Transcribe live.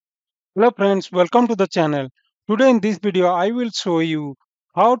Hello friends, welcome to the channel. Today in this video, I will show you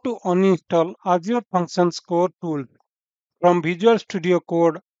how to uninstall Azure Functions Core tool from Visual Studio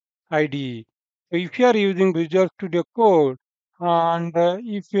Code IDE. So if you are using Visual Studio Code and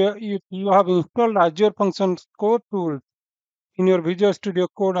if you have installed Azure Functions Core tool in your Visual Studio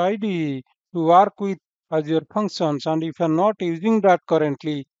Code IDE to work with Azure Functions, and if you are not using that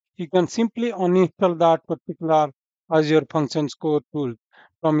currently, you can simply uninstall that particular Azure Functions Core tool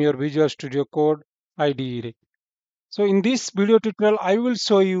from your Visual Studio Code IDE. So in this video tutorial, I will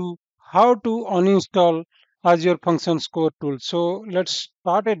show you how to uninstall Azure Functions Core tool. So let's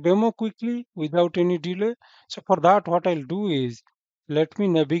start a demo quickly without any delay. So for that, what I'll do is let me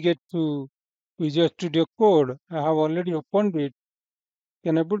navigate to Visual Studio Code. I have already opened it.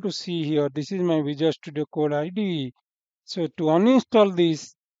 You can able to see here. This is my Visual Studio Code IDE. So to uninstall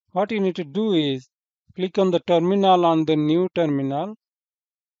this, what you need to do is click on the terminal on the new terminal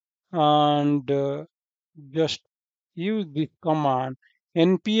and just use this command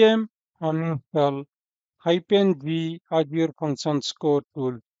npm uninstall -g Azure Functions Core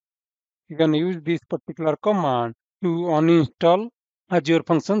tool. You can use this particular command to uninstall Azure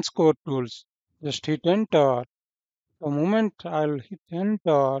Functions Core tools. Just hit enter. The moment I'll hit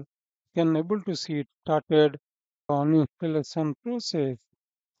enter, you can able to see it started uninstallation process,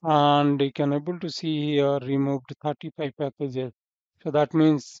 and you can able to see here removed 35 packages. So that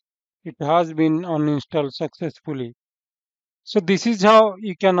means it has been uninstalled successfully. So this is how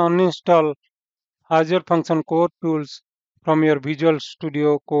you can uninstall Azure Function Core Tools from your Visual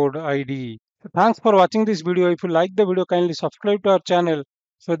Studio Code IDE. So thanks for watching this video. If you like the video, kindly subscribe to our channel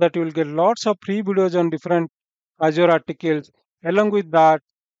so that you will get lots of free videos on different Azure articles. Along with that,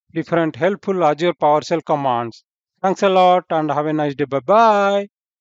 different helpful Azure PowerShell commands. Thanks a lot and have a nice day. Bye bye.